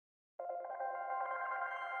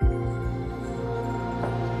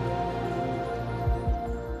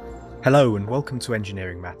Hello and welcome to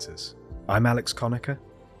Engineering Matters. I'm Alex Conacher.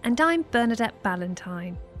 And I'm Bernadette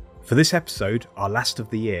Ballantyne. For this episode, our last of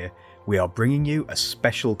the year, we are bringing you a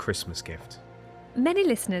special Christmas gift. Many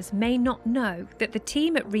listeners may not know that the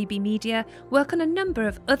team at Reby Media work on a number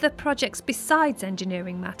of other projects besides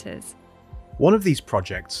Engineering Matters. One of these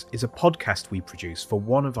projects is a podcast we produce for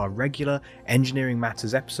one of our regular Engineering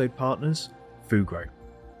Matters episode partners, Fugro.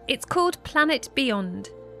 It's called Planet Beyond,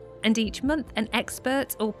 and each month an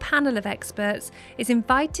expert or panel of experts is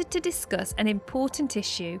invited to discuss an important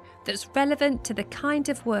issue that's relevant to the kind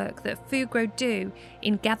of work that Fugro do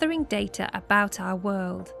in gathering data about our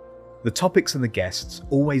world. The topics and the guests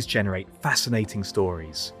always generate fascinating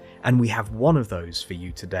stories, and we have one of those for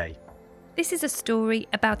you today. This is a story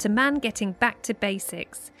about a man getting back to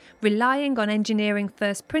basics, relying on engineering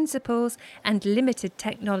first principles and limited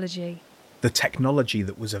technology. The technology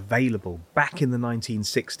that was available back in the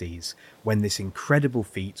 1960s when this incredible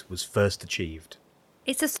feat was first achieved.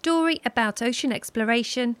 It's a story about ocean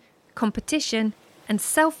exploration, competition, and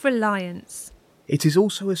self-reliance. It is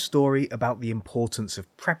also a story about the importance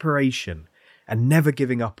of preparation and never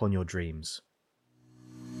giving up on your dreams.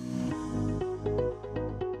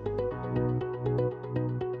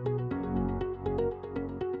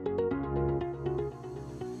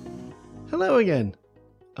 Hello again,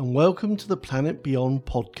 and welcome to the Planet Beyond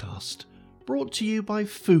podcast, brought to you by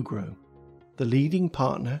Fugro, the leading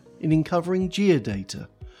partner in uncovering geodata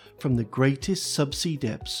from the greatest subsea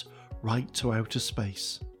depths right to outer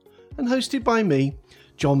space, and hosted by me,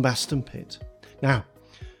 John Baston Pitt. Now,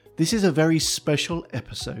 this is a very special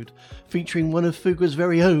episode featuring one of Fugro's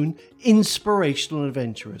very own inspirational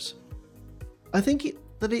adventurers. I think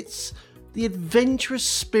that it's the adventurous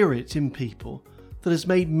spirit in people that has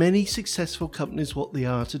made many successful companies what they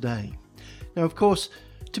are today. Now, of course,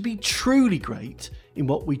 to be truly great in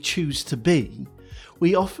what we choose to be,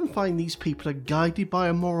 we often find these people are guided by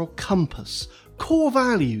a moral compass, core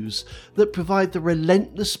values that provide the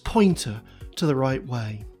relentless pointer to the right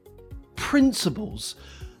way. Principles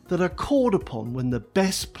that are called upon when the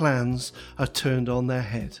best plans are turned on their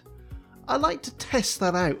head. I'd like to test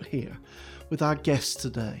that out here with our guest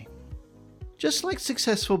today. Just like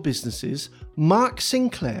successful businesses, Mark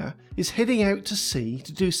Sinclair is heading out to sea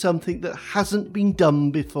to do something that hasn't been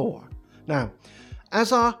done before. Now,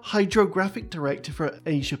 as our hydrographic director for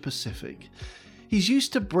Asia Pacific, he's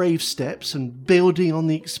used to brave steps and building on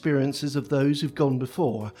the experiences of those who've gone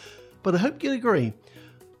before. But I hope you'll agree,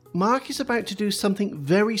 Mark is about to do something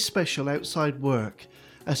very special outside work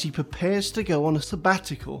as he prepares to go on a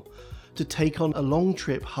sabbatical to take on a long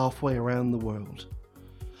trip halfway around the world.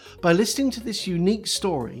 By listening to this unique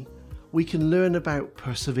story, we can learn about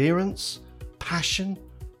perseverance, passion,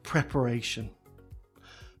 preparation.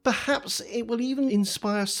 Perhaps it will even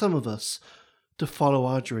inspire some of us to follow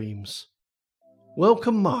our dreams.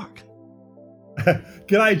 Welcome, Mark.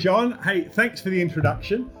 G'day, John. Hey, thanks for the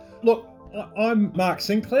introduction. Look, I'm Mark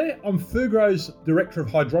Sinclair. I'm Fugro's Director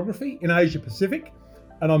of Hydrography in Asia Pacific,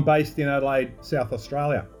 and I'm based in Adelaide, South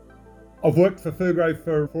Australia. I've worked for Fugro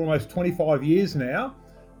for almost 25 years now,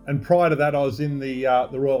 and prior to that I was in the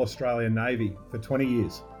Royal Australian Navy for 20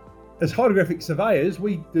 years. As hydrographic surveyors,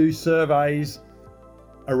 we do surveys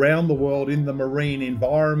around the world in the marine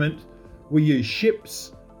environment. We use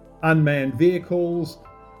ships, unmanned vehicles,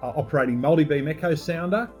 operating multi-beam echo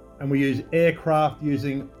sounder, and we use aircraft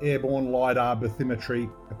using airborne LiDAR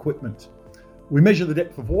bathymetry equipment. We measure the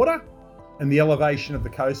depth of water and the elevation of the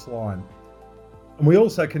coastline. And we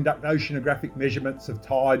also conduct oceanographic measurements of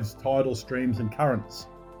tides, tidal streams and currents.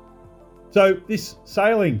 So this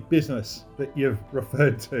sailing business that you've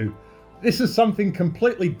referred to, this is something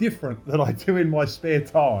completely different that I do in my spare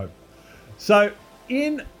time. So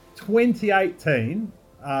in 2018,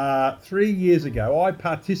 3 years ago, I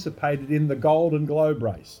participated in the Golden Globe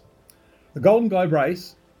Race. The Golden Globe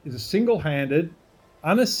Race is a single-handed,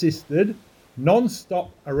 unassisted, non-stop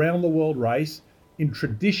around the world race in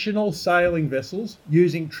traditional sailing vessels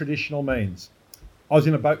using traditional means. I was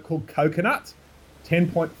in a boat called Coconut,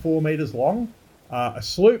 10.4 metres long, a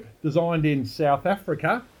sloop designed in South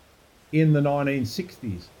Africa in the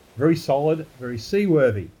 1960s. Very solid, very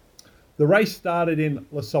seaworthy. The race started in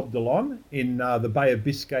Les Sables d'Olonne in the Bay of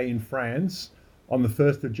Biscay in France on the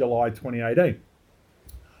 1st of July 2018.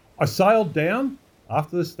 I sailed down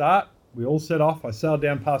after the start. We all set off. I sailed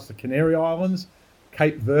down past the Canary Islands,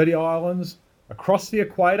 Cape Verde Islands, across the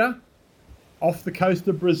equator, off the coast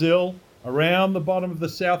of Brazil, around the bottom of the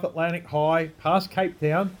South Atlantic High, past Cape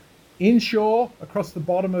Town, inshore, across the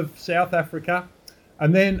bottom of South Africa,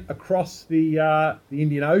 and then across the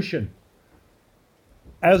Indian Ocean.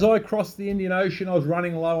 As I crossed the Indian Ocean, I was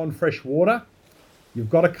running low on fresh water. You've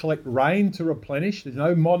got to collect rain to replenish. There's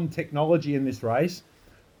no modern technology in this race.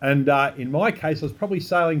 And in my case, I was probably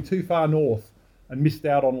sailing too far north and missed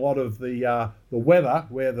out on a lot of the weather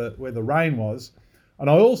where the rain was. And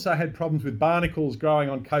I also had problems with barnacles growing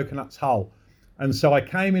on Coconut's hull. And so I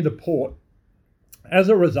came into port as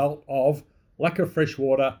a result of lack of fresh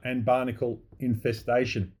water and barnacle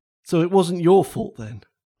infestation. So it wasn't your fault then?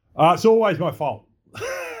 It's always my fault.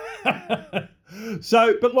 But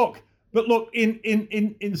look,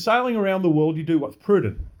 in sailing around the world, you do what's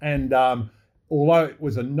prudent. And although it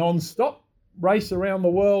was a non-stop race around the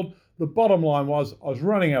world, the bottom line was I was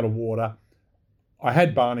running out of water. I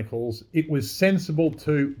had barnacles. It was sensible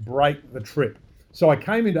to break the trip. So I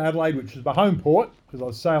came into Adelaide, which was my home port, because I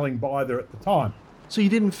was sailing by there at the time. So you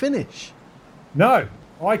didn't finish? No,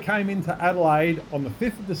 I came into Adelaide on the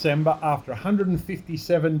 5th of December after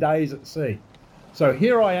 157 days at sea. So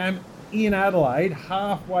here I am in Adelaide,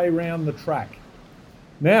 halfway round the track.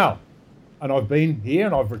 Now, and I've been here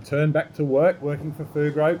and I've returned back to work, working for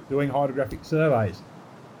Fugro, doing hydrographic surveys.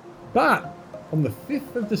 But on the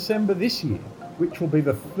 5th of December this year, which will be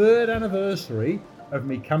the 3rd anniversary of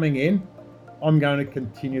me coming in, I'm going to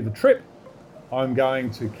continue the trip. I'm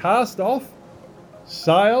going to cast off,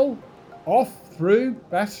 sail off through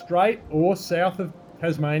Bass Strait or south of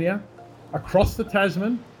Tasmania, across the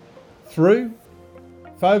Tasman, through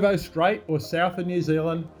Foveaux Strait or south of New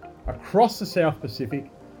Zealand, across the South Pacific,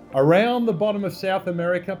 around the bottom of South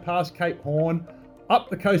America, past Cape Horn, up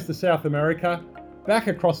the coast of South America, back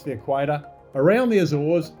across the equator, around the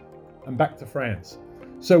Azores, and back to France.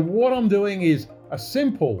 So what I'm doing is a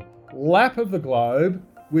simple lap of the globe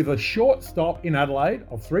with a short stop in Adelaide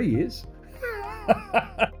of 3 years.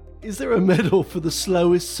 Is there a medal for the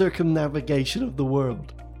slowest circumnavigation of the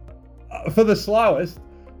world? For the slowest?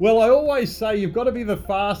 Well, I always say you've got to be the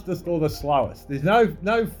fastest or the slowest. There's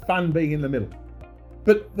no fun being in the middle.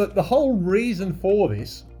 But the whole reason for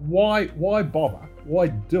this, why bother? Why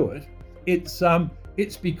do it?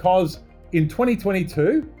 It's because in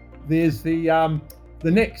 2022 there's the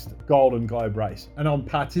next Golden Globe race, and I'm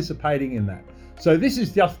participating in that. So this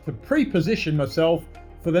is just to pre-position myself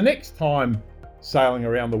for the next time sailing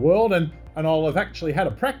around the world, and I'll have actually had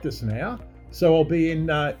a practice now, so I'll be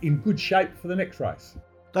in good shape for the next race.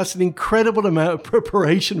 That's an incredible amount of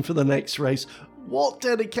preparation for the next race. What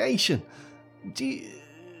dedication! Do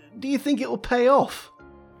you think it will pay off?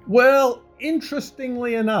 Well,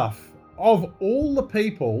 interestingly enough, of all the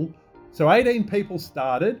people, so 18 people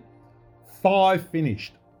started, 5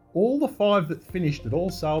 finished. All the 5 that finished had all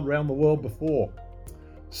sailed around the world before.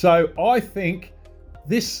 So I think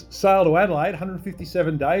this sail to Adelaide,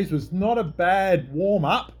 157 days, was not a bad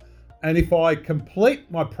warm-up. And if I complete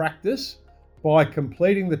my practice by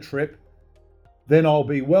completing the trip, then I'll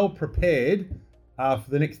be well prepared for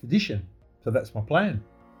the next edition. So that's my plan.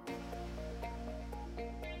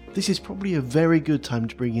 This is probably a very good time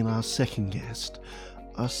to bring in our second guest.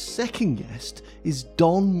 Our second guest is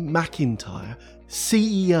Don McIntyre,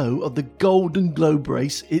 CEO of the Golden Globe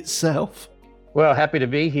race itself. Well, happy to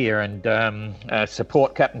be here and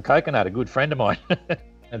support Captain Coconut, a good friend of mine.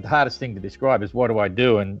 And the hardest thing to describe is what do I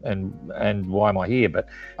do and why am I here? But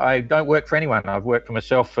I don't work for anyone. I've worked for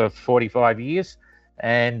myself for 45 years,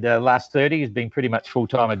 and last 30 has been pretty much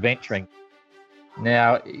full-time adventuring.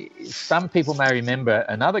 Now, some people may remember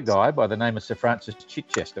another guy by the name of Sir Francis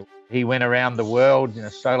Chichester. He went around the world in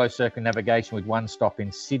a solo circumnavigation with one stop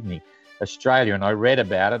in Sydney, Australia, and I read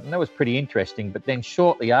about it, and that was pretty interesting. But then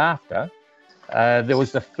shortly after, there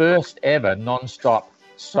was the first ever non-stop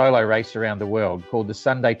solo race around the world called the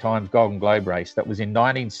Sunday Times Golden Globe race. That was in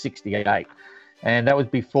 1968. And that was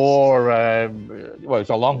before, it was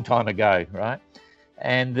a long time ago, right?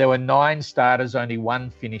 And there were 9 starters, only 1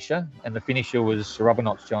 finisher. And the finisher was Sir Robert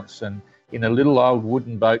Knox Johnson in a little old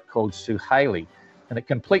wooden boat called Suhaili. And it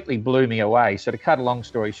completely blew me away. So to cut a long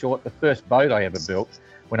story short, the first boat I ever built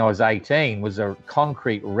when I was 18 was a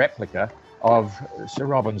concrete replica of Sir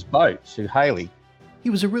Robin's boat, Suhaili. He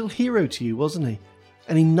was a real hero to you, wasn't he?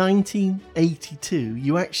 And in 1982,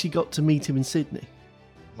 you actually got to meet him in Sydney.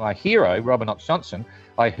 My hero, Robert Knox Johnson,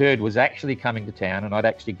 I heard was actually coming to town, and I'd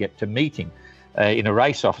actually get to meet him in a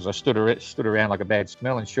race office. I stood around like a bad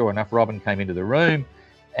smell, and sure enough, Robin came into the room.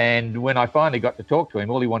 And when I finally got to talk to him,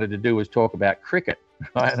 all he wanted to do was talk about cricket.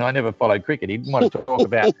 Right? And I never followed cricket. He didn't want to talk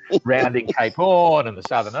about rounding Cape Horn and the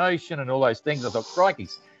Southern Ocean and all those things. I thought, crikey,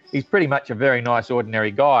 he's pretty much a very nice,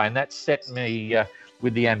 ordinary guy. And that set me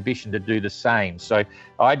with the ambition to do the same. So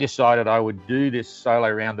I decided I would do this solo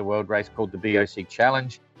round the world race called the BOC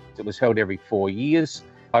Challenge. It was held every 4 years.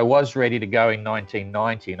 I was ready to go in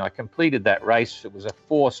 1990, and I completed that race. It was a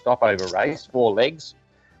 4 stopover race, 4 legs.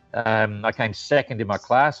 I came second in my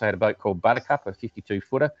class. I had a boat called Buttercup, a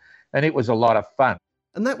 52-footer, and it was a lot of fun.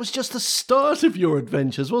 And that was just the start of your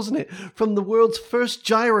adventures, wasn't it? From the world's first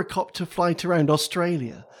gyrocopter flight around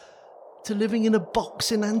Australia to living in a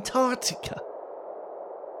box in Antarctica.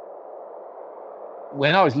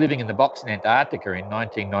 When I was living in the box in Antarctica in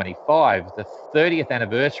 1995, the 30th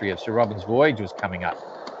anniversary of Sir Robin's voyage was coming up.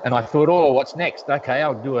 And I thought, oh, what's next? Okay,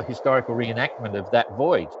 I'll do a historical reenactment of that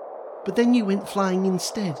voyage. But then you went flying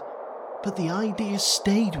instead. But the idea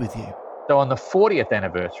stayed with you. So on the 40th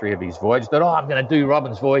anniversary of his voyage, I thought, I'm going to do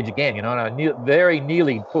Robin's voyage again, and I very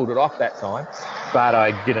nearly pulled it off that time, but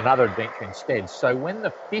I did another adventure instead. So when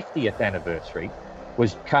the 50th anniversary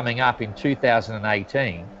was coming up in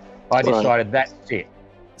 2018, I decided that's it.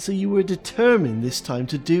 So you were determined this time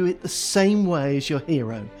to do it the same way as your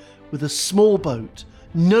hero, with a small boat,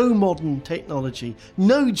 no modern technology,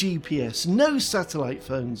 no GPS, no satellite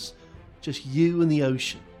phones, just you and the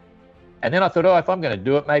ocean. And then I thought, if I'm going to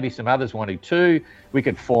do it, maybe some others want to too. We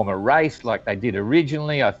could form a race like they did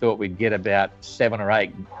originally. I thought we'd get about 7 or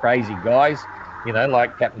 8 crazy guys,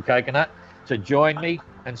 like Captain Coconut, to join me.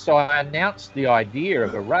 And so I announced the idea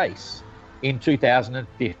of a race in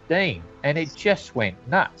 2015, and it just went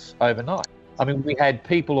nuts overnight. I mean, we had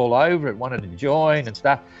people all over it wanted to join and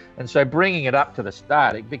stuff. And so bringing it up to the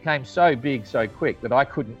start, it became so big so quick that I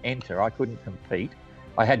couldn't enter, I couldn't compete.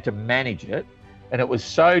 I had to manage it. And it was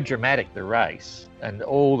so dramatic, the race, and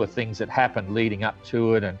all the things that happened leading up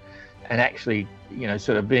to it, and actually,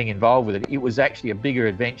 sort of being involved with it. It was actually a bigger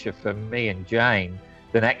adventure for me and Jane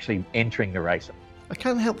than actually entering the race. I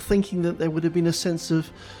can't help thinking that there would have been a sense of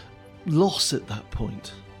loss at that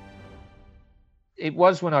point. It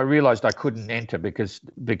was when I realised I couldn't enter because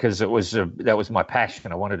it was that was my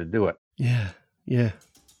passion. I wanted to do it. Yeah.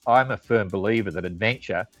 I'm a firm believer that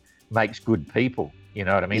adventure makes good people. You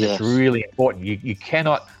know what I mean? Yes. It's really important. You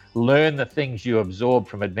cannot learn the things you absorb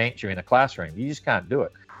from adventure in a classroom. You just can't do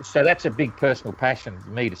it. So that's a big personal passion for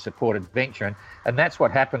me to support adventure. And that's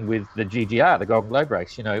what happened with the GGR, the Golden Globe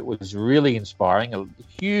Race. It was really inspiring. A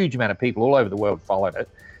huge amount of people all over the world followed it.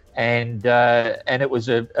 And it was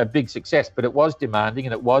a big success, but it was demanding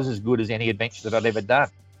and it was as good as any adventure that I'd ever done.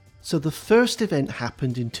 So the first event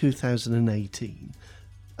happened in 2018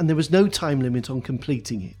 and there was no time limit on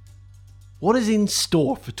completing it. What is in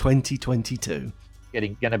store for 2022?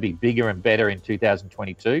 Going to be bigger and better in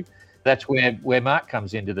 2022. That's where Mark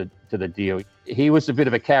comes into the deal. He was a bit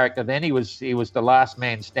of a character then. He was the last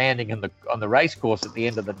man standing on the race course at the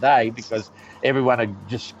end of the day because everyone had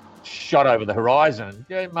just shot over the horizon.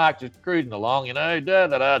 And Mark just cruising along,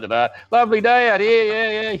 lovely day out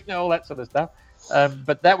here, yeah, all that sort of stuff.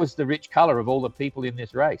 But that was the rich colour of all the people in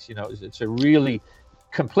this race. It's a really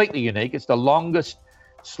completely unique. It's the longest,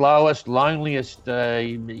 slowest, loneliest,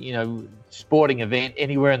 sporting event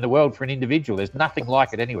anywhere in the world for an individual. There's nothing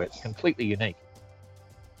like it anywhere. It's completely unique.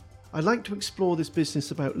 I'd like to explore this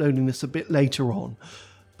business about loneliness a bit later on,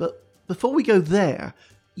 but before we go there,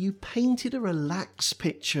 you painted a relaxed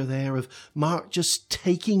picture there of Mark just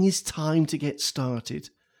taking his time to get started.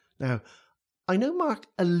 Now, I know Mark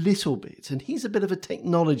a little bit, and he's a bit of a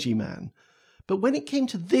technology man, but when it came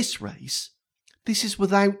to this race, this is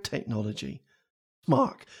without technology.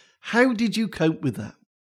 Mark, how did you cope with that?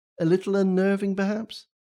 A little unnerving, perhaps?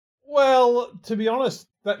 Well, to be honest,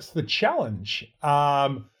 that's the challenge,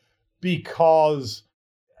 because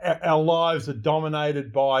our lives are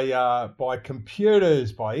dominated by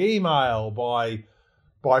computers, by email, by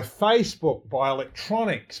Facebook, by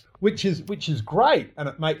electronics, which is great and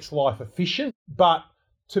it makes life efficient. But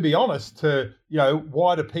to be honest,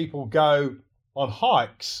 why do people go on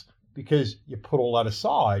hikes? Because you put all that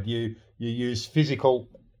aside. You use physical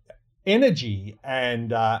energy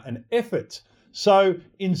and effort. So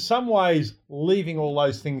in some ways, leaving all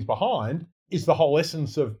those things behind is the whole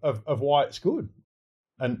essence of why it's good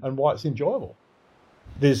and why it's enjoyable.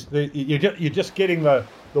 You're just getting the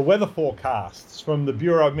weather forecasts from the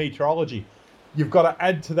Bureau of Meteorology. You've got to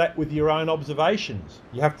add to that with your own observations.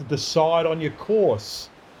 You have to decide on your course.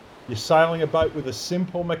 You're sailing a boat with a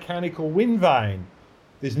simple mechanical wind vane.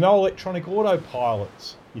 There's no electronic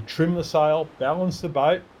autopilots. You trim the sail, balance the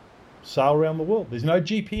boat, sail around the world. There's no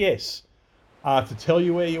GPS to tell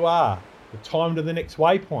you where you are, the time to the next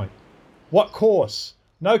waypoint. What course?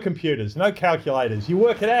 No computers, no calculators. You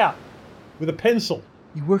work it out with a pencil.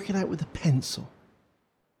 You work it out with a pencil.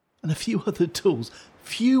 And a few other tools.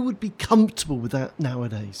 Few would be comfortable with that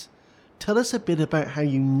nowadays. Tell us a bit about how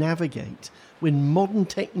you navigate when modern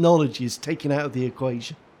technology is taken out of the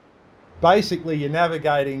equation. Basically, you're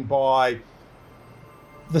navigating by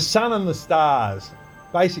the sun and the stars.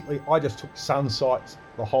 Basically, I just took sun sights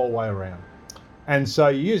the whole way around. And so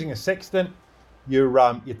you're using a sextant,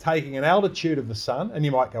 you're taking an altitude of the sun, and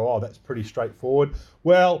you might go, oh, that's pretty straightforward.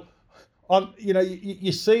 Well,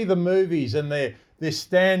 you see the movies and they're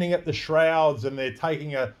standing at the shrouds and they're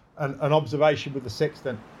taking an observation with the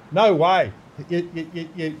sextant. No way.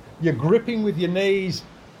 You're gripping with your knees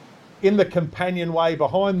in the companionway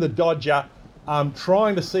behind the Dodger,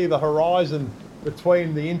 trying to see the horizon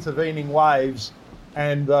between the intervening waves,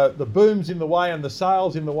 and the boom's in the way and the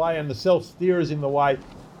sail's in the way and the self-steerer's in the way,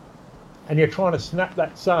 and you're trying to snap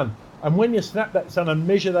that sun. And when you snap that sun and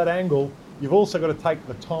measure that angle, you've also got to take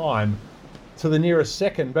the time to the nearest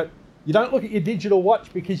second. But you don't look at your digital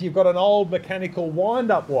watch because you've got an old mechanical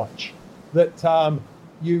wind-up watch that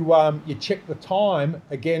you check the time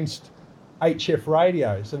against HF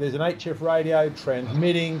radio. So there's an HF radio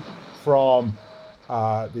transmitting from,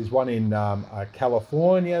 there's one in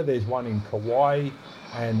California, there's one in Kauai,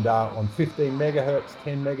 and on 15 megahertz,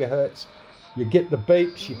 10 megahertz. You get the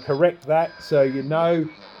beeps, you correct that, so you know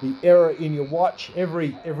the error in your watch.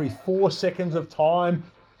 Every 4 seconds of time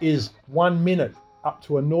is 1 minute, up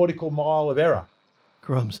to a nautical mile of error.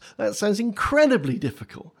 Crumbs, that sounds incredibly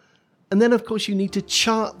difficult. And then, of course, you need to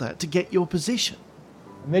chart that to get your position.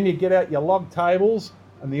 And then you get out your log tables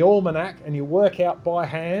and the almanac and you work out by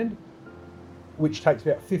hand, which takes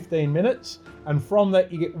about 15 minutes. And from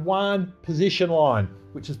that, you get one position line,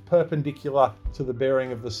 which is perpendicular to the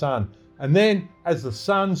bearing of the sun. And then as the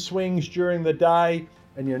sun swings during the day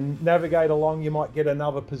and you navigate along, you might get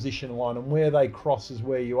another position line, and where they cross is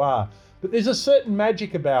where you are. But there's a certain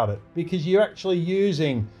magic about it, because you're actually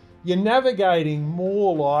you're navigating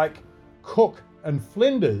more like Cook and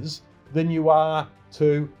Flinders than you are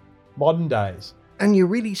to modern days. And you're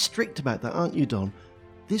really strict about that, aren't you, Don?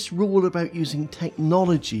 This rule about using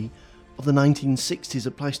technology of the 1960s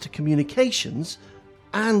applies to communications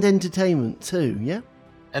and entertainment too, yeah?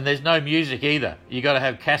 And there's no music either. You've got to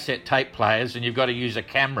have cassette tape players, and you've got to use a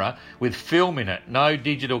camera with film in it. No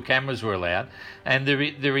digital cameras were allowed. And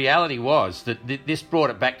the reality was that this brought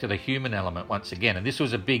it back to the human element once again. And this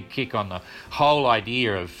was a big kick on the whole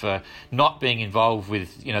idea of not being involved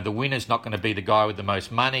with, the winner's not going to be the guy with the most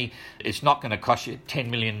money. It's not going to cost you $10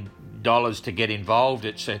 million to get involved.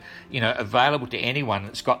 It's available to anyone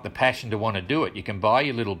that's got the passion to want to do it. You can buy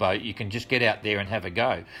your little boat, you can just get out there and have a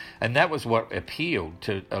go. And that was what appealed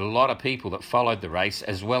to a lot of people that followed the race,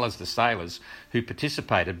 as well as the sailors who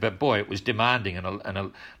participated. But boy, it was demanding, and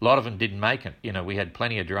a lot of them didn't make it. We had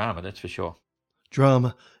plenty of drama, that's for sure.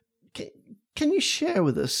 Drama. Can you share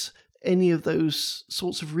with us any of those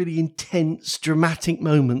sorts of really intense, dramatic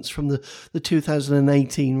moments from the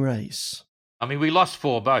 2018 race? I mean, we lost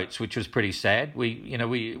 4 boats, which was pretty sad.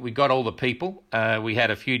 We got all the people. We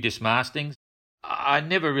had a few dismastings. I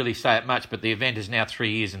never really say it much, but the event is now 3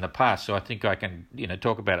 years in the past, so I think I can,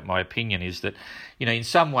 talk about it. My opinion is that, in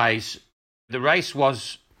some ways, the race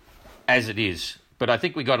was as it is, but I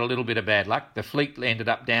think we got a little bit of bad luck. The fleet ended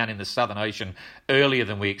up down in the Southern Ocean earlier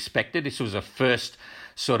than we expected. This was a first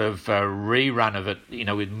sort of rerun of it,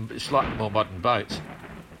 with slightly more modern boats.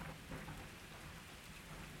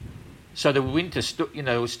 So the winter,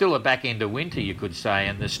 it was still a back end of winter, you could say,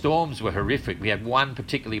 and the storms were horrific. We had one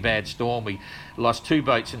particularly bad storm. We lost 2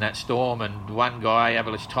 boats in that storm, and one guy,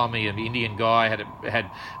 Avalish Tommy, an Indian guy,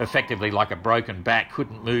 had effectively like a broken back,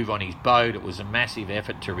 couldn't move on his boat. It was a massive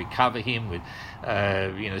effort to recover him, with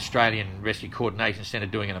Australian Rescue Coordination Centre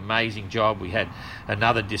doing an amazing job. We had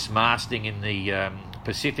another dismasting in the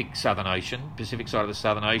Pacific side of the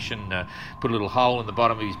Southern Ocean, put a little hole in the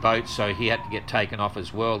bottom of his boat, so he had to get taken off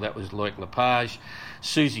as well. That was Loic Lepage.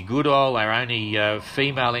 Susie Goodall, our only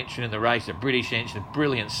female entrant in the race, a British entrant, a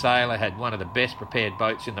brilliant sailor, had one of the best prepared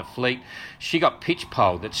boats in the fleet. She got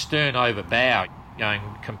pitch-poled at stern over bow, going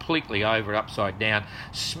completely over, upside down,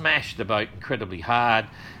 smashed the boat incredibly hard.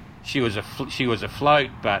 She was afloat,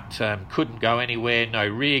 but couldn't go anywhere, no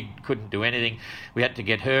rig, couldn't do anything. We had to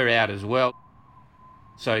get her out as well.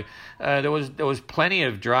 So there was plenty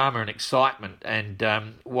of drama and excitement, and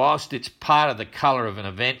whilst it's part of the colour of an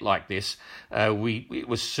event like this, it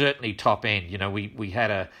was certainly top end. We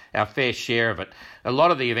had our fair share of it. A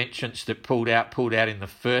lot of the entrants that pulled out in the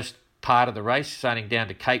first part of the race, sailing down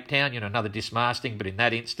to Cape Town, another dismasting, but in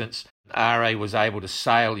that instance, RA was able to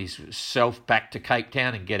sail himself back to Cape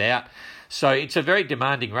Town and get out. So it's a very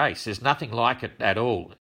demanding race. There's nothing like it at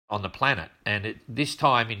all on the planet. And this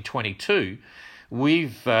time in 22,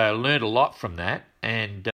 we've learned a lot from that,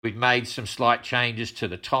 and we've made some slight changes to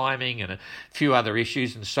the timing and a few other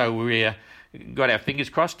issues, and so we've got our fingers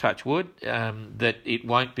crossed, touch wood, that it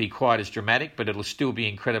won't be quite as dramatic, but it'll still be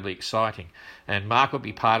incredibly exciting, and Mark will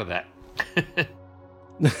be part of that.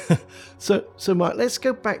 So Mike, let's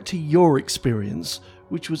go back to your experience,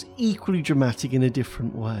 which was equally dramatic in a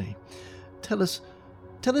different way. Tell us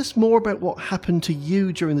more about what happened to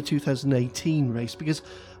you during the 2018 race, because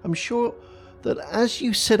I'm sure that as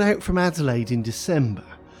you set out from Adelaide in December,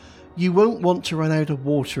 you won't want to run out of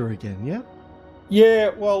water again, yeah? Yeah,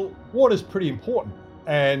 well, water's pretty important,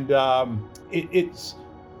 and it's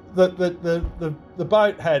the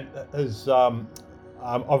boat has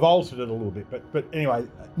I've altered it a little bit, but anyway,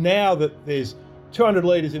 now that there's 200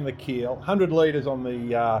 litres in the keel, 100 litres on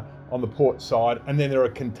the port side, and then there are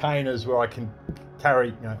containers where I can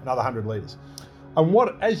carry another 100 litres. And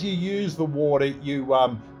as you use the water, you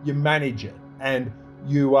manage it, and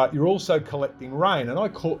you're also collecting rain. And I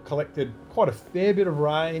collected quite a fair bit of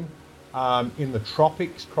rain in the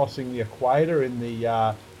tropics, crossing the equator,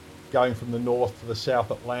 going from the north to the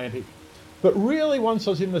South Atlantic. But really, once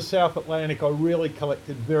I was in the South Atlantic, I really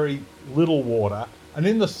collected very little water. And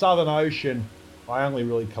in the Southern Ocean, I only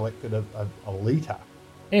really collected a litre.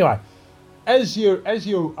 Anyway, as your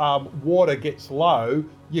water gets low,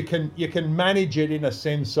 you can manage it in a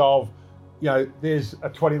sense of, there's a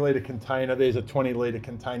 20 litre container, there's a 20 litre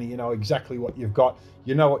container, you know exactly what you've got,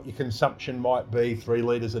 you know what your consumption might be, 3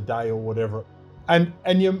 litres a day or whatever. And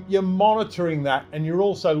you're monitoring that, and you're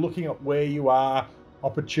also looking at where you are,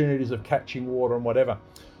 opportunities of catching water and whatever.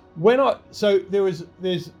 So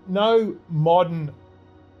there's no modern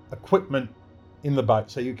equipment in the boat,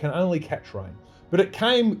 so you can only catch rain. But it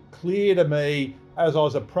came clear to me as I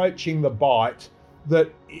was approaching the bight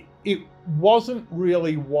that it wasn't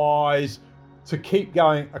really wise to keep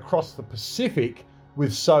going across the Pacific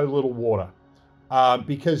with so little water,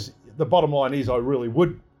 because the bottom line is I really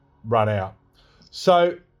would run out.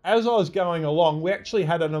 So as I was going along, we actually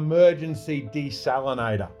had an emergency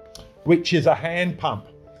desalinator, which is a hand pump.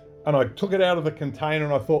 And I took it out of the container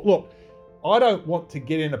and I thought, look, I don't want to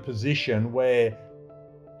get in a position where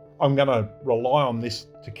I'm going to rely on this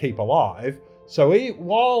to keep alive. So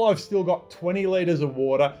while I've still got 20 litres of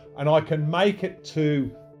water and I can make it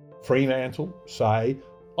to Fremantle, say,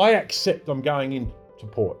 I accept I'm going into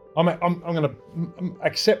port. I'm going to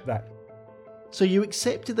accept that. So you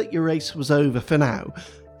accepted that your race was over for now,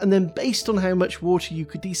 and then based on how much water you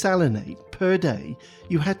could desalinate per day,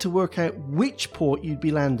 you had to work out which port you'd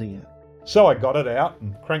be landing at. So I got it out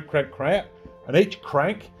and crank, and each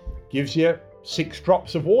crank gives you 6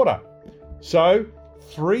 drops of water. So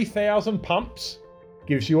 3,000 pumps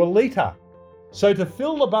gives you a litre. So to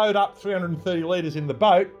fill the boat up 330 litres in the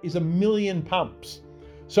boat is 1 million pumps.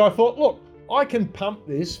 So I thought, look, I can pump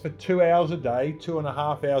this for 2 hours a day,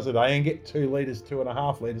 2.5 hours a day, and get 2 litres,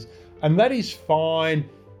 2.5 litres. And that is fine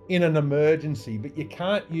in an emergency, but you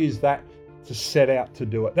can't use that to set out to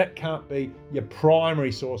do it. That can't be your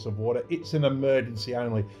primary source of water. It's an emergency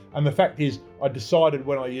only. And the fact is, I decided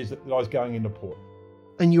when I used it that I was going into port.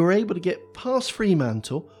 And you were able to get past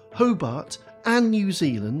Fremantle, Hobart and New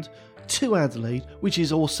Zealand to Adelaide, which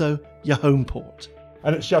is also your home port.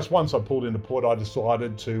 And it's just once I pulled into port, I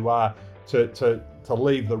decided to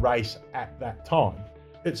leave the race at that time.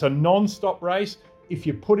 It's a non-stop race. If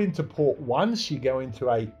you put into port once, you go into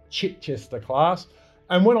a Chichester class.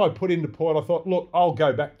 And when I put into port, I thought, look, I'll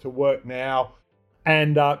go back to work now,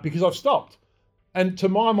 and because I've stopped. And to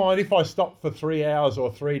my mind, if I stopped for 3 hours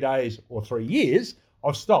or 3 days or 3 years,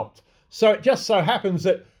 I've stopped. So it just so happens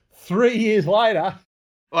that 3 years later.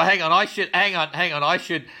 Well, hang on. I should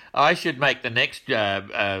make the next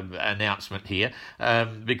announcement here,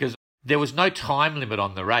 because there was no time limit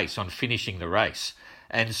on the race, on finishing the race.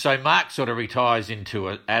 And so Mark sort of retires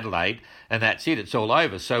into Adelaide, and that's it. It's all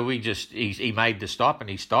over. So he made the stop, and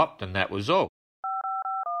he stopped, and that was all.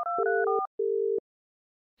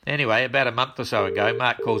 Anyway, about a month or so ago,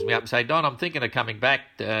 Mark calls me up and says, Don, I'm thinking of coming back.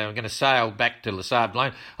 I'm going to sail back to Les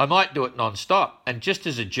Sables. I might do it non-stop. And just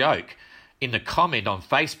as a joke, in the comment on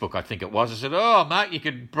Facebook, I think it was, I said, oh, Mark, you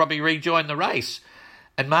could probably rejoin the race.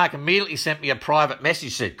 And Mark immediately sent me a private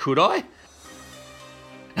message, said, could I?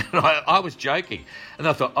 And I was joking. And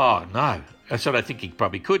I thought, oh, no. I said, I think he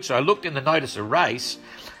probably could. So I looked in the notice of race,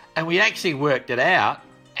 and we actually worked it out,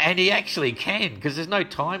 and he actually can, because there's no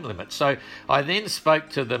time limit. So I then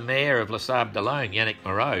spoke to the mayor of Les Sables d'Olonne, Yannick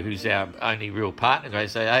Moreau, who's our only real partner. I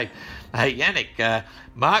say, hey, Yannick,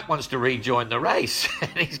 Mark wants to rejoin the race,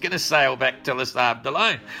 and he's going to sail back to Les Sables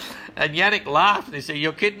d'Olonne. And Yannick laughed, and he said,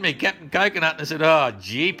 you're kidding me, Captain Coconut? And I said, oh,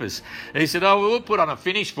 jeepers. And he said, oh, we'll put on a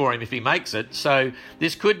finish for him if he makes it. So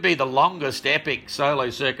this could be the longest epic solo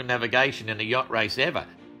circumnavigation in a yacht race ever.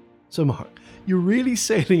 So, Mark, you're really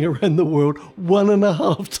sailing around the world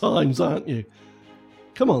 1.5 times, aren't you?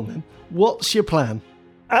 Come on, then. What's your plan?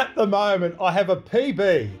 At the moment, I have a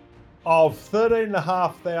PB of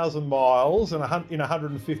 13,500 miles in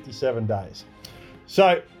 157 days.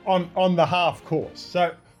 So on the half course.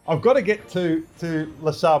 So I've got to get to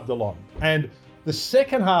Les Sables d'Olonne. And the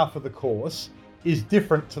second half of the course is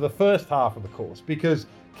different to the first half of the course because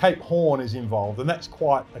Cape Horn is involved, and that's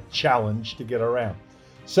quite a challenge to get around.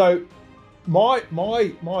 So my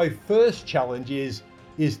first challenge is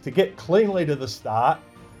to get cleanly to the start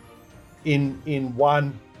in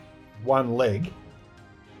one leg,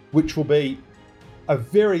 which will be a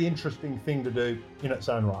very interesting thing to do in its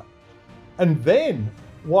own right. And then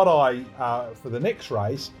what for the next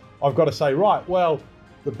race, I've got to say, right, well,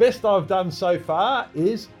 the best I've done so far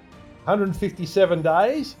is 157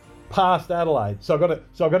 days past Adelaide. So I've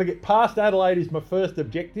got to get past Adelaide is my first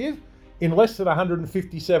objective in less than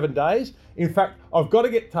 157 days. In fact, I've got to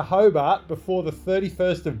get to Hobart before the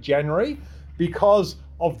 31st of January because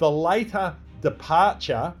of the later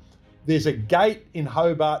departure. There's a gate in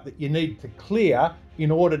Hobart that you need to clear in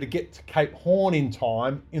order to get to Cape Horn in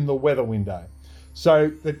time in the weather window.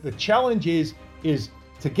 So the challenge is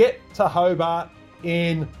to get to Hobart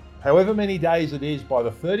in however many days it is by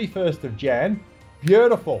the 31st of Jan.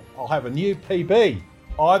 Beautiful. I'll have a new PB,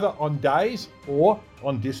 either on days or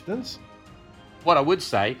on distance. What I would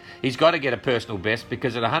say, he's got to get a personal best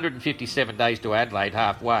because at 157 days to Adelaide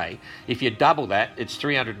halfway, if you double that, it's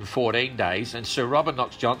 314 days. And Sir Robert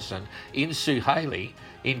Knox-Johnson in Suhaili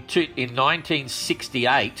in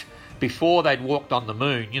 1968, before they'd walked on the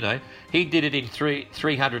moon, he did it in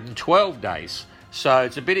 312 days. So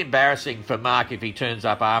it's a bit embarrassing for Mark if he turns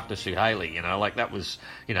up after Suhaili, that was,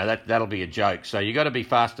 that'll be a joke. So you got to be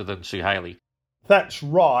faster than Suhaili. That's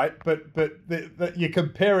right, but you're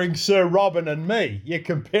comparing Sir Robin and me.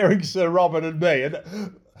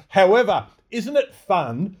 And, however, isn't it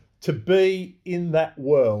fun to be in that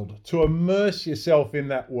world, to immerse yourself in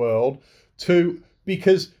that world,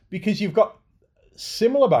 because you've got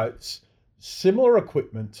similar boats, similar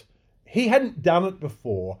equipment. He hadn't done it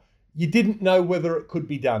before. You didn't know whether it could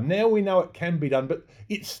be done. Now we know it can be done, but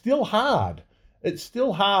it's still hard. And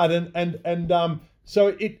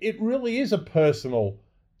so it really is a personal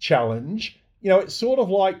challenge. It's sort of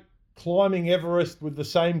like climbing Everest with the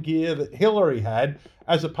same gear that Hillary had,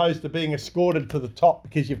 as opposed to being escorted to the top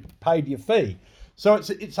because you've paid your fee. So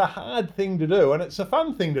it's a hard thing to do, and it's a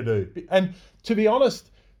fun thing to do. And to be honest,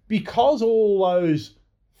 because all those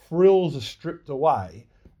frills are stripped away,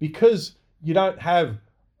 because you don't have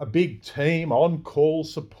a big team on call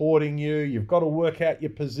supporting you, you've got to work out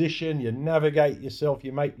your position, you navigate yourself,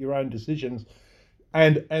 you make your own decisions.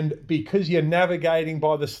 And because you're navigating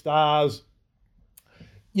by the stars,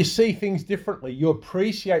 you see things differently. You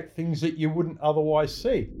appreciate things that you wouldn't otherwise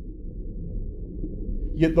see.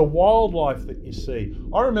 Yet the wildlife that you see.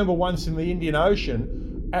 I remember once in the Indian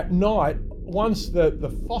Ocean at night, once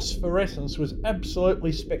the phosphorescence was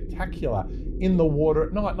absolutely spectacular in the water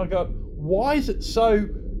at night. And I go, why is it so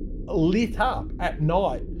lit up at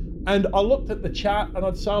night? And I looked at the chart and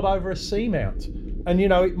I'd sailed over a seamount. And,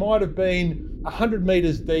 it might have been 100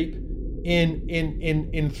 metres deep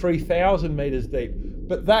in 3,000 metres deep.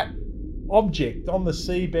 But that object on the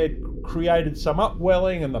seabed created some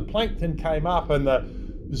upwelling, and the plankton came up, and the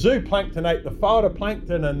zooplankton ate the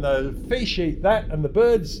phytoplankton, and the fish eat that, and the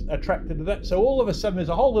birds attracted to that. So all of a sudden there's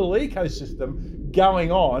a whole little ecosystem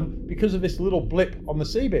going on because of this little blip on the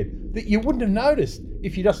seabed that you wouldn't have noticed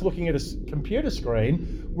if you're just looking at a computer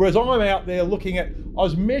screen. Whereas I'm out there I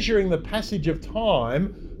was measuring the passage of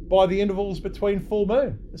time by the intervals between full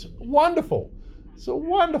moon. It's wonderful. So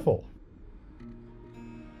wonderful.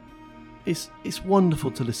 It's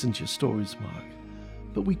wonderful to listen to your stories, Mark.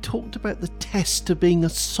 But we talked about the test of being a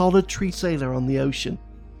solitary sailor on the ocean.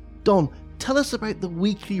 Don, tell us about the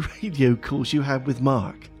weekly radio calls you had with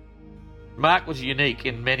Mark. Mark was unique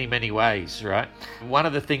in many, many ways, right? One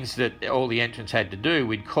of the things that all the entrants had to do,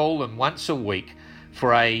 we'd call them once a week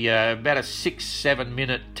for about a 6-7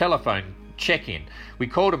 minute telephone check-in. We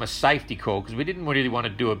called them a safety call because we didn't really want to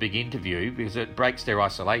do a big interview because it breaks their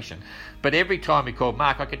isolation. But every time we called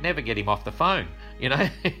Mark, I could never get him off the phone.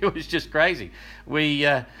 It was just crazy. But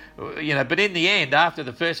in the end, after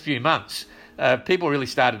the first few months, people really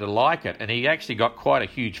started to like it, and he actually got quite a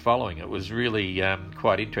huge following. It was really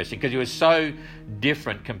quite interesting because he was so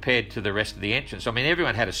different compared to the rest of the entrants. I mean,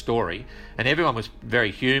 everyone had a story, and everyone was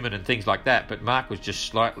very human and things like that, but Mark was just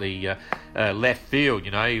slightly left field.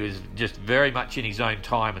 He was just very much in his own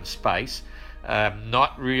time and space,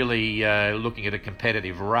 not really looking at a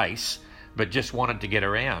competitive race, but just wanted to get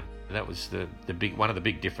around. That was the big one of the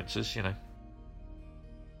big differences.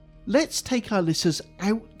 Let's take our listeners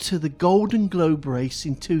out to the Golden Globe race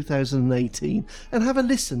in 2018 and have a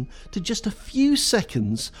listen to just a few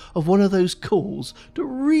seconds of one of those calls to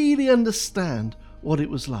really understand what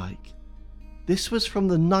it was like. This was from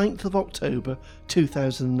the 9th of October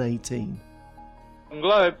 2018.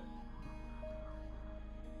 Globe.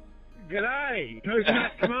 G'day,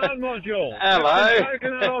 Coconut Command Module. Hello.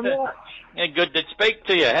 Coconut on watch. Yeah, good to speak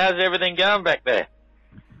to you. How's everything going back there?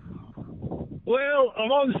 Well,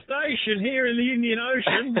 I'm on station here in the Indian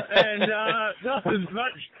Ocean, and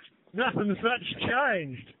nothing's much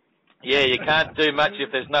changed. Yeah, you can't do much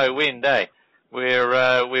if there's no wind, eh?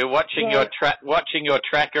 We're watching your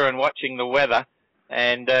tracker and watching the weather,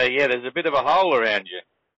 and there's a bit of a hole around you.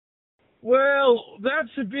 Well,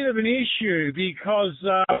 that's a bit of an issue because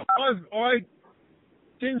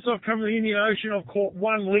since I've come to the Indian Ocean, I've caught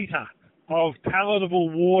 1 litre of palatable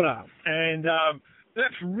water, and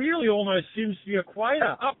that really almost seems to be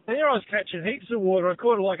equator. Up there I was catching heaps of water. I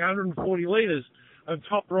caught like 140 litres and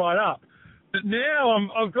topped right up. But now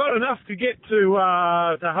I've got enough to get to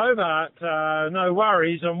Hobart, no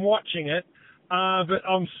worries. I'm watching it, but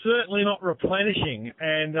I'm certainly not replenishing.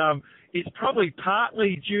 And it's probably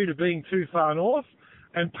partly due to being too far north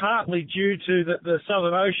and partly due to the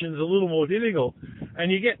Southern Ocean's a little more difficult. And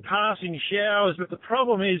you get passing showers, but the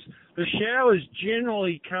problem is the showers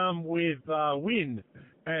generally come with wind,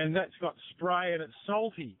 and that's got spray and it's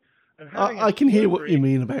salty. I can hear what you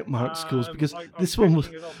mean about Mark's calls, because this one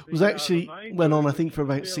was actually went on, I think, for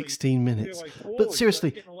about 16 minutes. But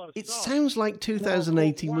seriously, it sounds like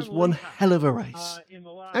 2018 was one hell of a race.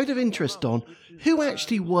 Out of interest, Don, who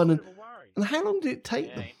actually won and how long did it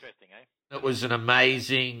take them? It was an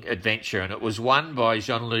amazing adventure, and it was won by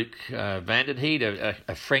Jean-Luc Van den Heide,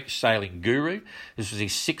 a French sailing guru. This was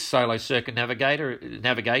his 6th solo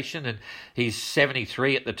navigation, and he's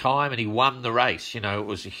 73 at the time, and he won the race. You know, it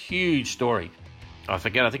was a huge story. I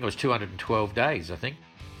think it was 212 days, I think.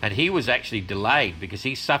 And he was actually delayed because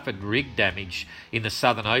he suffered rig damage in the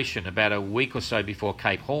Southern Ocean about a week or so before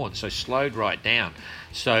Cape Horn, so slowed right down.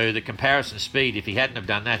 So the comparison speed, if he hadn't have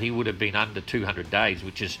done that, he would have been under 200 days,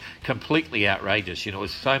 which is completely outrageous. You know, it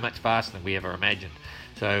was so much faster than we ever imagined.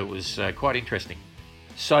 So it was quite interesting.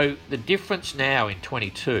 So the difference now in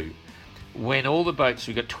 22, when all the boats,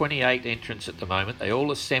 we've got 28 entrants at the moment, they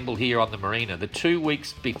all assemble here on the marina. The 2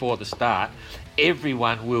 weeks before the start,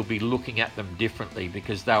 everyone will be looking at them differently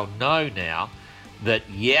because they'll know now that,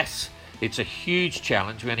 yes, it's a huge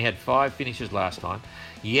challenge. We only had 5 finishes last time.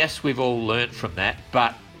 Yes, we've all learnt from that,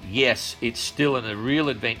 but yes, it's still a real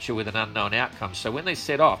adventure with an unknown outcome. So when they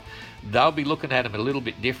set off, they'll be looking at them a little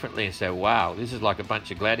bit differently and say, wow, this is like a bunch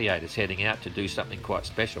of gladiators heading out to do something quite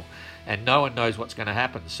special. And no one knows what's going to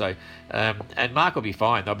happen. So, and Mark will be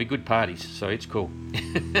fine. There'll be good parties. So it's cool.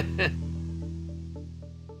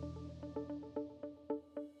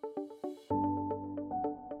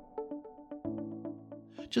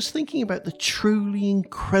 Just thinking about the truly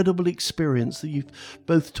incredible experience that you've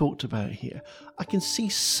both talked about here, I can see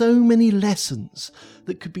so many lessons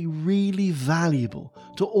that could be really valuable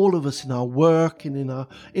to all of us in our work and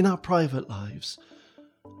in our private lives.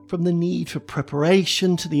 From the need for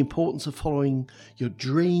preparation to the importance of following your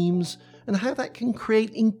dreams, and how that can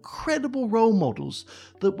create incredible role models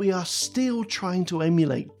that we are still trying to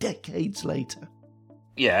emulate decades later.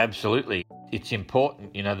 Yeah, absolutely. It's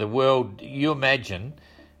important. You know, the world, you imagine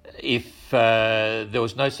if there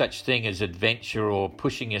was no such thing as adventure or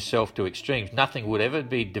pushing yourself to extremes, nothing would ever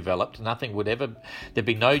be developed. There'd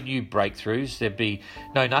be no new breakthroughs. There'd be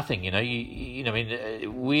nothing. You know. I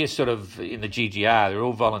mean, we're sort of in the GGR. They're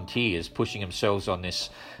all volunteers pushing themselves on this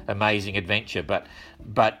amazing adventure.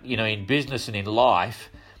 But you know, in business and in life,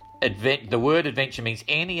 the word adventure means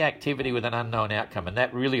any activity with an unknown outcome, and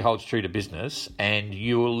that really holds true to business. And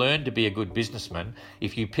you will learn to be a good businessman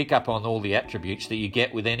if you pick up on all the attributes that you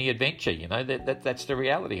get with any adventure. You know, that's the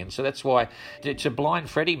reality. And so that's why it's a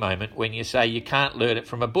blind Freddy moment when you say you can't learn it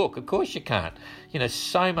from a book. Of course you can't. You know,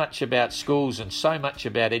 so much about schools and so much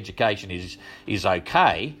about education is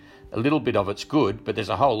okay. A little bit of it's good, but there's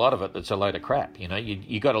a whole lot of it that's a load of crap. You know,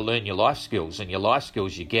 you got to learn your life skills, and your life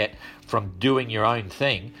skills you get from doing your own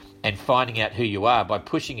thing and finding out who you are by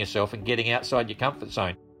pushing yourself and getting outside your comfort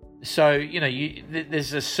zone. So, you know,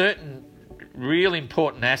 there's a certain real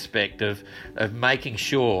important aspect of making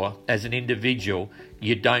sure as an individual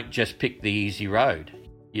you don't just pick the easy road.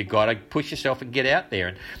 You've got to push yourself and get out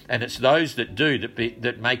there, and it's those that do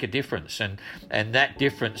that make a difference, and that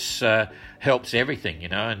difference helps everything, you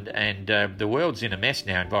know. And the world's in a mess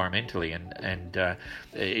now environmentally, and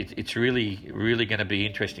it's really going to be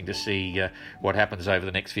interesting to see what happens over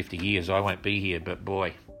the next 50 years. I won't be here, but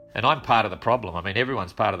boy, And I'm part of the problem. I mean,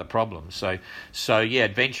 everyone's part of the problem. So yeah,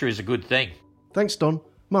 adventure is a good thing. Thanks, Don.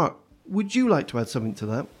 Mark, would you like to add something to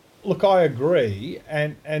that? Look, I agree.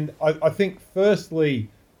 And I think, firstly,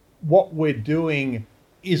 what we're doing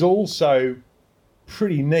is also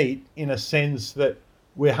pretty neat in a sense that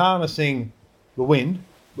we're harnessing the wind,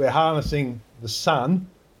 we're harnessing the sun,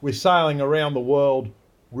 we're sailing around the world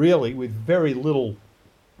really with very little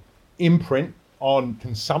imprint on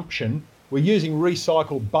consumption. We're using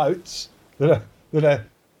recycled boats that are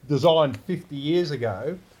designed 50 years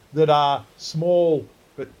ago, that are small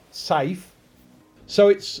but safe. So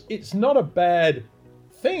it's not a bad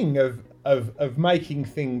thing of making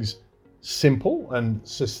things simple and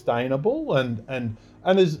sustainable and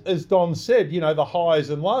as Don said, the highs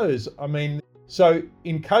and lows. I mean, so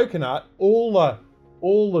in Coconut, all the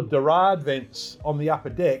Dorade vents on the upper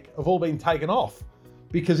deck have all been taken off,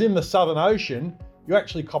 because in the Southern Ocean, you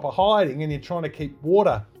actually copper hiding and you're trying to keep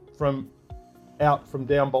water from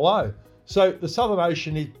down below. So the Southern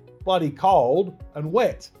Ocean is bloody cold and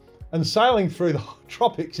wet, and sailing through the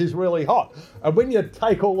tropics is really hot. And when you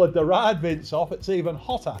take all the Dorade vents off, it's even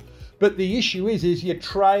hotter. But the issue is you're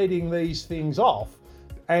trading these things off.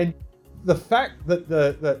 And the fact that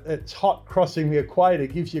that it's hot crossing the equator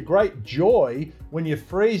gives you great joy when you're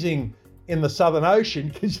freezing in the Southern Ocean,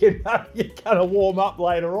 because you know you're going to warm up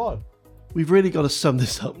later on. We've really got to sum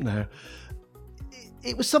this up now.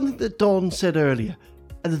 It was something that Don said earlier.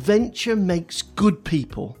 Adventure makes good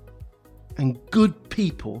people, and good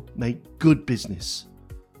people make good business.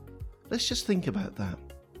 Let's just think about that.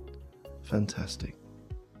 Fantastic.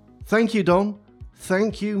 Thank you, Don.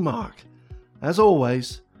 Thank you, Mark. As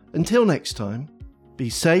always, until next time, be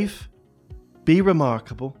safe, be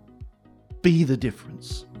remarkable, be the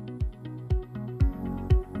difference.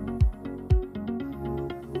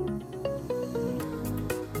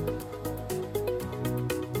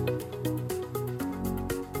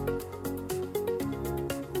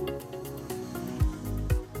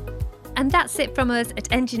 And that's it from us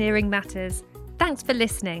at Engineering Matters. Thanks for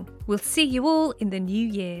listening. We'll see you all in the new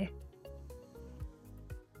year.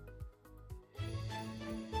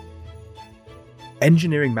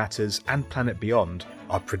 Engineering Matters and Planet Beyond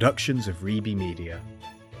are productions of Reby Media.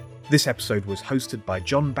 This episode was hosted by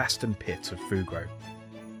John Baston Pitt of Fugro,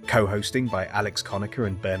 co-hosting by Alex Conacher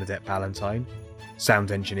and Bernadette Ballantyne,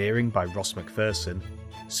 sound engineering by Ross McPherson,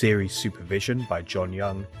 series supervision by John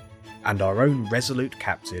Young, and our own resolute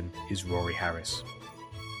captain is Rory Harris.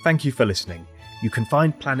 Thank you for listening. You can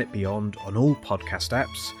find Planet Beyond on all podcast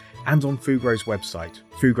apps and on Fugro's website,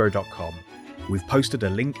 fugro.com. We've posted a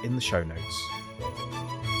link in the show notes.